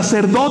los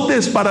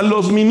sacerdotes, para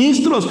los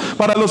ministros,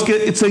 para los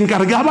que se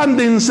encargaban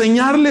de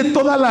enseñarle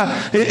toda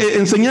la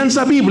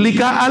enseñanza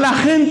bíblica a la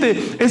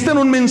gente. Este era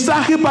un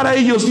mensaje para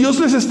ellos. Dios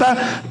les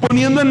está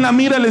poniendo en la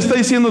mira, le está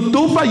diciendo: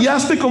 tú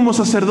fallaste como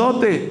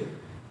sacerdote.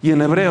 Y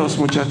en Hebreos,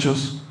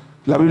 muchachos,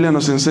 la Biblia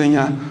nos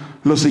enseña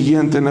lo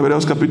siguiente. En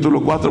Hebreos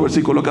capítulo 4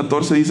 versículo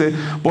 14 dice: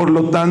 por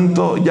lo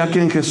tanto, ya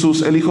que en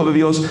Jesús, el Hijo de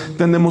Dios,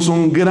 tenemos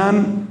un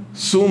gran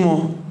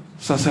sumo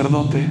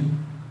sacerdote,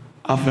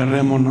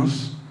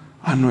 aferrémonos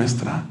a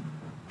nuestra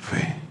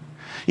fe.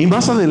 Y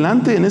más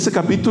adelante en ese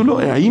capítulo,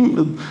 ahí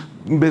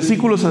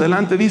versículos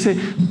adelante dice: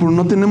 pues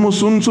no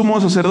tenemos un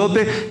sumo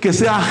sacerdote que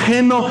sea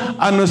ajeno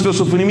a nuestros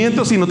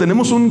sufrimientos, sino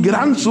tenemos un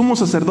gran sumo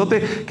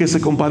sacerdote que se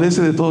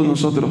compadece de todos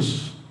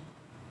nosotros.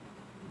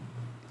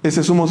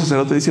 Ese sumo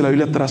sacerdote, dice la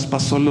Biblia,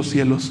 traspasó los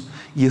cielos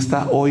y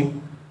está hoy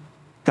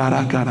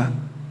cara a cara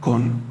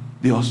con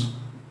Dios,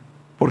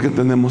 porque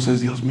entendemos es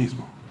Dios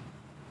mismo.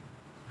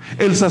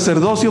 El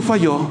sacerdocio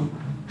falló,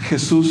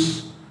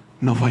 Jesús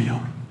no falló.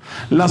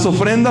 Las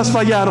ofrendas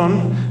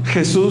fallaron,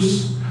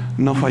 Jesús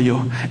no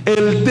falló.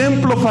 El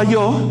templo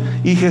falló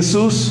y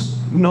Jesús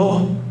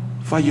no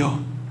falló.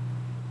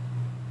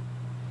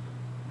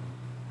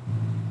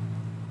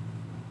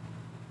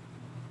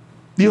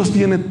 Dios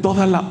tiene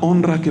toda la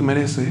honra que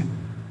merece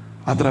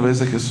a través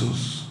de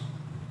Jesús.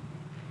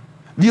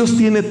 Dios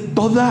tiene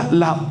toda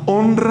la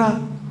honra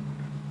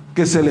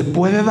que se le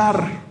puede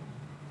dar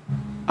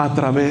a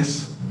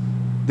través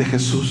de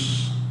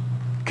Jesús,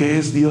 que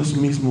es Dios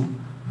mismo.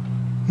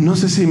 No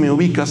sé si me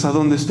ubicas a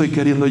dónde estoy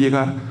queriendo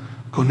llegar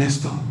con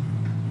esto.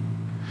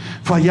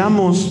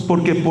 Fallamos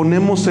porque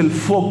ponemos el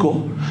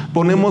foco,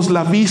 ponemos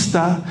la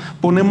vista,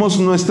 ponemos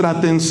nuestra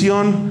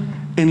atención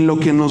en lo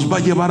que nos va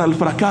a llevar al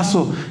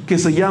fracaso, que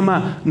se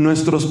llama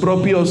nuestros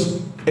propios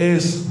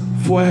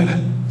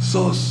esfuerzos.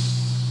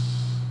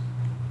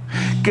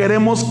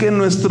 Queremos que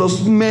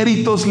nuestros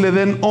méritos le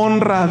den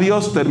honra a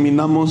Dios,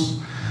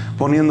 terminamos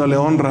poniéndole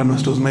honra a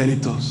nuestros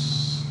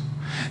méritos.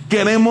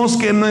 Queremos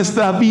que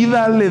nuestra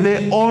vida le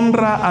dé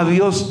honra a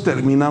Dios,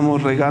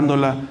 terminamos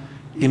regándola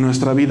y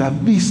nuestra vida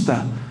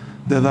dista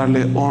de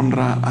darle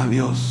honra a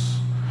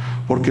Dios.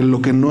 Porque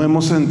lo que no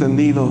hemos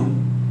entendido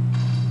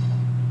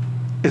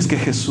es que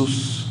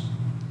Jesús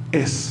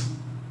es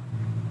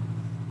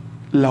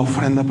la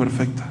ofrenda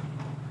perfecta,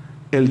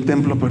 el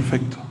templo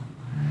perfecto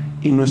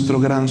y nuestro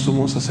gran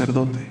sumo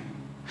sacerdote.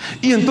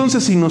 Y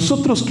entonces, si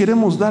nosotros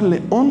queremos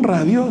darle honra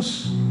a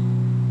Dios,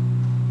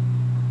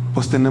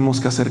 pues tenemos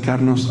que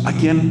acercarnos ¿a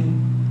quién?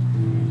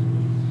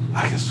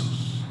 A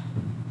Jesús.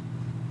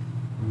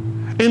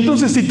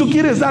 Entonces, si tú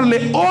quieres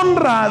darle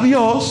honra a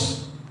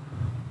Dios,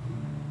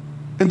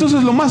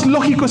 entonces lo más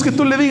lógico es que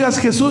tú le digas: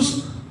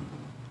 Jesús,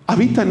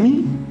 habita en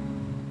mí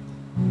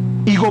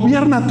y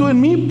gobierna tú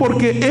en mí,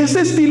 porque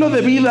ese estilo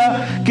de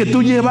vida que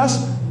tú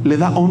llevas le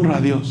da honra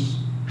a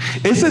Dios.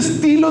 Ese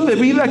estilo de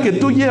vida que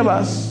tú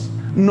llevas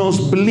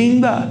nos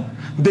blinda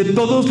de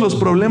todos los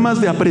problemas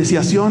de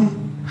apreciación,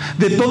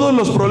 de todos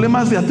los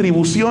problemas de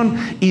atribución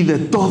y de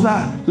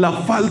toda la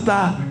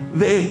falta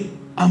de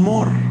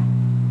amor.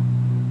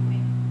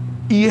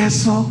 Y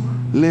eso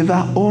le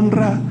da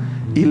honra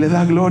y le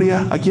da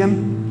gloria ¿a quién?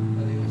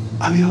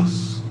 A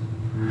Dios.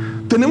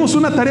 Tenemos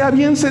una tarea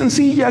bien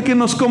sencilla que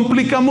nos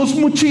complicamos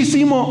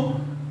muchísimo.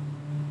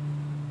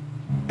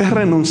 Es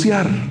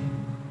renunciar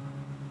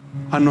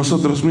a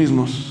nosotros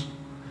mismos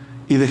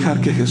y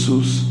dejar que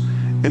Jesús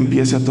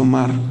empiece a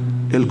tomar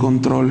el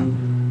control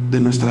de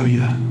nuestra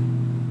vida.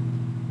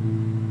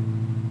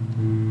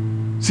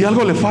 Si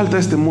algo le falta a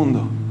este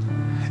mundo,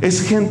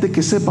 es gente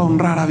que sepa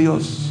honrar a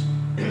Dios.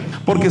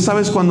 Porque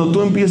sabes, cuando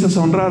tú empiezas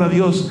a honrar a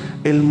Dios,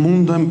 el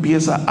mundo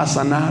empieza a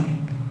sanar.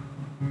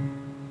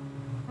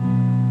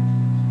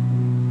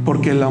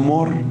 Porque el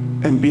amor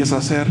empieza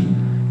a ser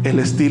el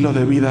estilo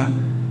de vida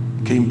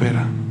que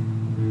impera.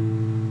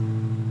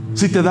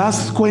 Si te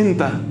das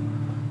cuenta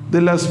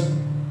de las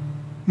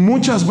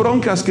muchas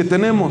broncas que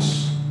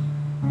tenemos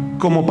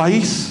como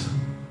país,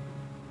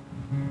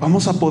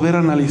 vamos a poder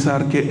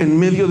analizar que en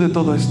medio de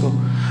todo esto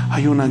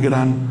hay una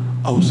gran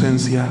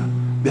ausencia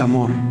de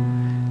amor.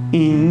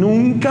 Y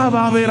nunca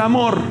va a haber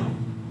amor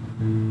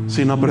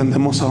si no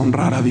aprendemos a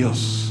honrar a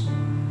Dios.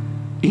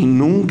 Y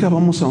nunca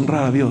vamos a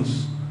honrar a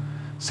Dios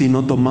si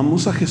no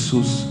tomamos a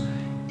Jesús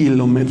y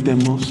lo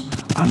metemos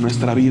a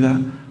nuestra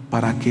vida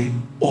para que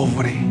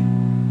obre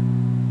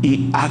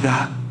y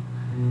haga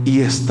y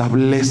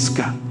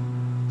establezca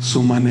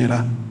su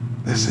manera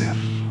de ser.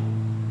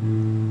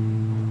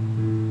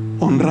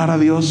 Honrar a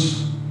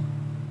Dios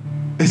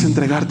es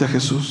entregarte a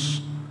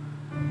Jesús.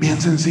 Bien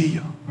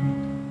sencillo.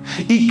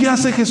 ¿Y qué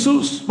hace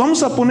Jesús?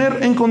 Vamos a poner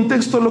en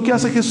contexto lo que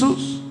hace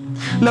Jesús.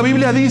 La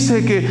Biblia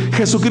dice que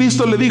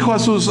Jesucristo le dijo a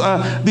sus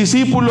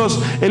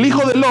discípulos: el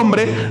Hijo del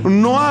Hombre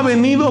no ha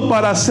venido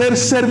para ser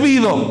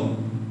servido,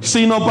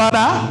 sino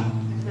para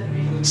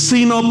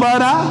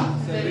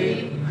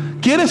servir.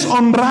 ¿Quieres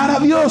honrar a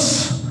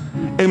Dios?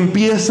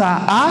 Empieza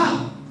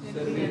a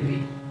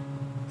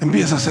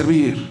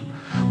servir.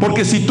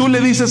 Porque si tú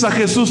le dices a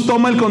Jesús: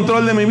 toma el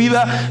control de mi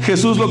vida,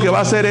 Jesús lo que va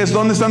a hacer es: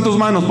 ¿dónde están tus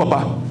manos,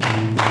 papá?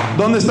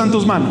 ¿Dónde están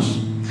tus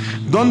manos?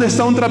 ¿Dónde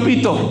está un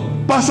trapito?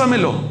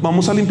 Pásamelo.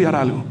 Vamos a limpiar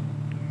algo.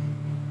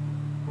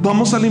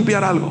 Vamos a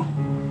limpiar algo.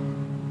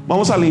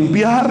 Vamos a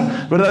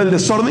limpiar, ¿verdad?, el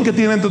desorden que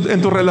tienen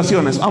en tus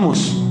relaciones.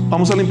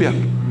 Vamos a limpiar.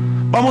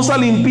 Vamos a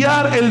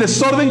limpiar el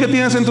desorden que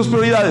tienes en tus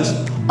prioridades.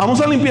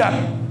 Vamos a limpiar.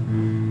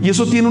 Y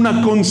eso tiene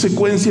una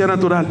consecuencia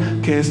natural,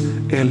 que es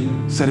el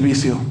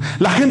servicio.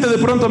 La gente de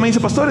pronto me dice: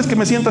 pastor, es que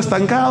me siento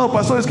estancado.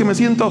 Pastor, es que me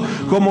siento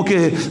como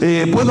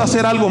que puedo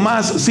hacer algo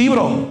más. Sí,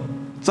 bro.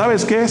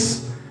 ¿Sabes qué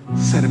es?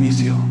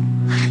 Servicio.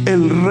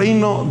 El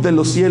reino de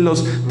los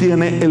cielos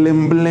tiene el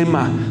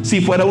emblema.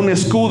 Si fuera un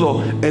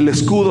escudo, el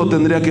escudo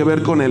tendría que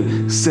ver con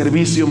el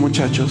servicio,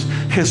 muchachos.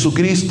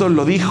 Jesucristo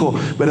lo dijo,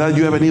 ¿verdad?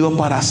 Yo he venido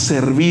para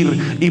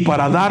servir y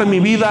para dar mi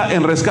vida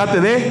en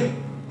rescate de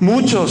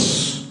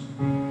muchos.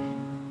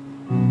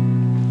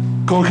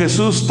 Con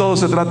Jesús todo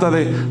se trata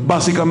de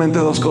básicamente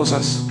dos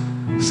cosas: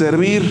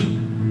 servir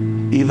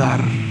y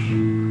dar.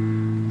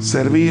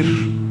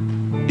 Servir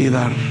y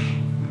dar.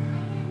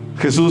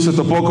 Jesús se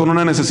topó con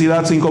una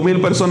necesidad: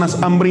 5,000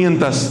 personas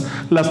hambrientas.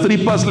 Las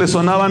tripas le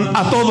sonaban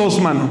a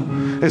todos, mano.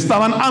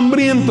 Estaban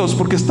hambrientos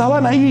porque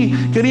estaban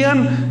ahí.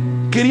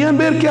 Querían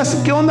ver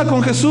qué onda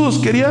con Jesús.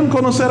 Querían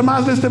conocer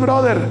más de este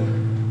brother.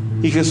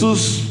 Y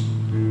Jesús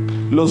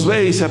los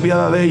ve y se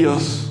apiada de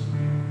ellos.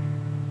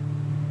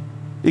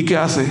 ¿Y qué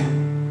hace?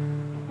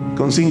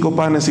 Con 5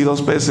 panes y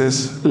 2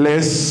 peces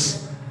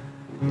les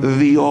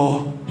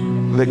dio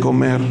de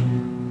comer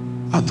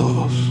a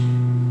todos.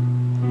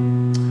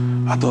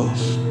 A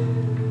todos.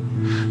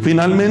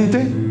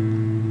 Finalmente,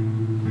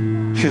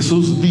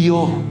 Jesús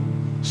dio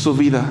su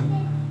vida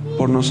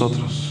por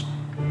nosotros.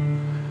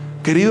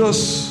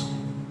 Queridos,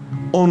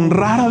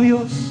 honrar a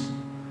Dios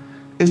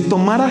es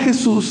tomar a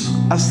Jesús,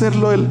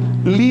 hacerlo el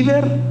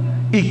líder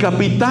y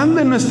capitán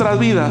de nuestras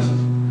vidas.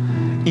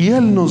 Y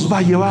Él nos va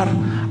a llevar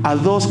a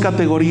dos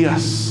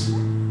categorías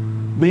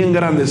bien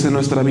grandes en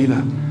nuestra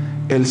vida: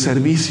 el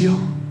servicio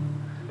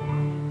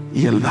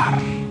y el dar.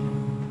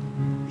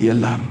 Y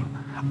el dar.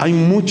 Hay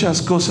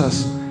muchas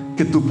cosas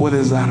que tú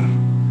puedes dar.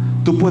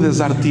 Tú puedes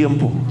dar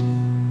tiempo.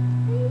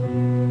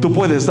 Tú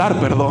puedes dar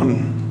perdón.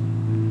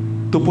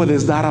 Tú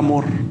puedes dar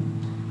amor.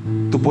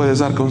 Tú puedes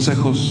dar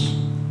consejos.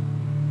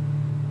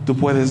 Tú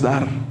puedes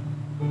dar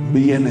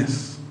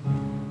bienes.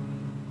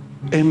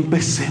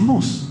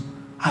 Empecemos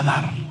a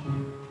dar.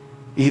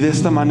 Y de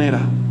esta manera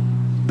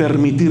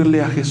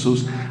permitirle a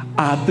Jesús,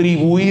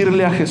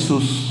 atribuirle a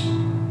Jesús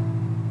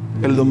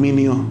el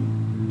dominio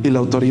y la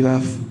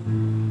autoridad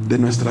de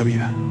nuestra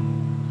vida.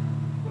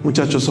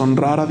 Muchachos,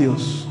 honrar a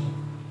Dios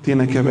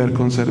tiene que ver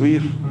con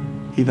servir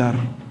y dar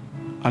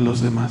a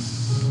los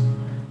demás.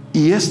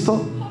 Y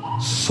esto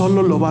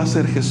solo lo va a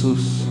hacer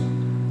Jesús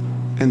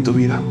en tu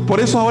vida. Por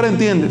eso ahora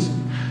entiendes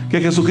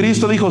que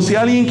Jesucristo dijo: si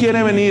alguien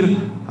quiere venir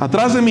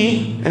atrás de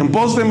mí, en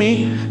pos de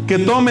mí, que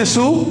tome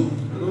su cruz.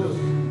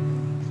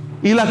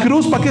 ¿Y la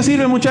cruz para qué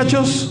sirve,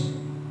 muchachos?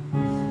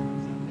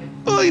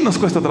 Uy, nos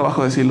cuesta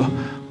trabajo decirlo.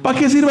 ¿Para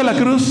qué sirve la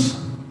cruz?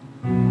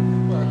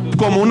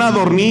 Como un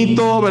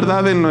adornito,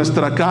 ¿verdad? En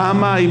nuestra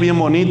cama, ahí bien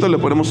bonito, le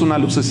ponemos una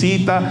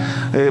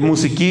lucecita,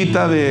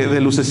 musiquita de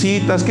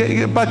lucecitas.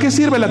 ¿Para qué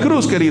sirve la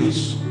cruz,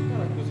 queridos?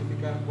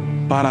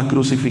 Para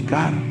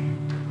crucificar.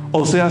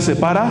 O sea,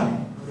 para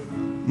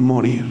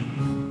morir.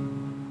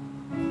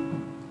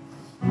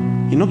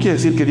 Y no quiere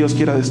decir que Dios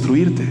quiera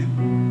destruirte,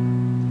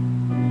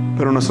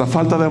 pero nuestra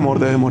falta de amor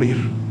debe morir.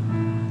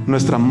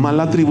 Nuestra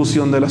mala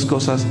atribución de las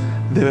cosas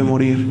debe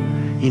morir.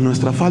 Y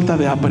nuestra falta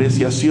de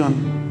apreciación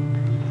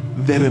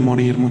debe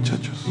morir,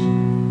 muchachos.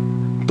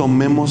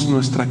 Tomemos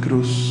nuestra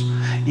cruz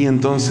y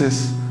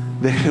entonces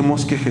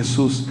dejemos que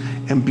Jesús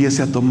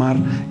empiece a tomar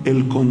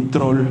el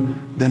control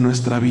de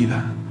nuestra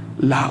vida.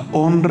 La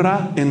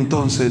honra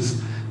entonces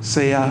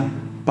sea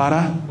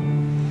para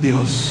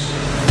Dios.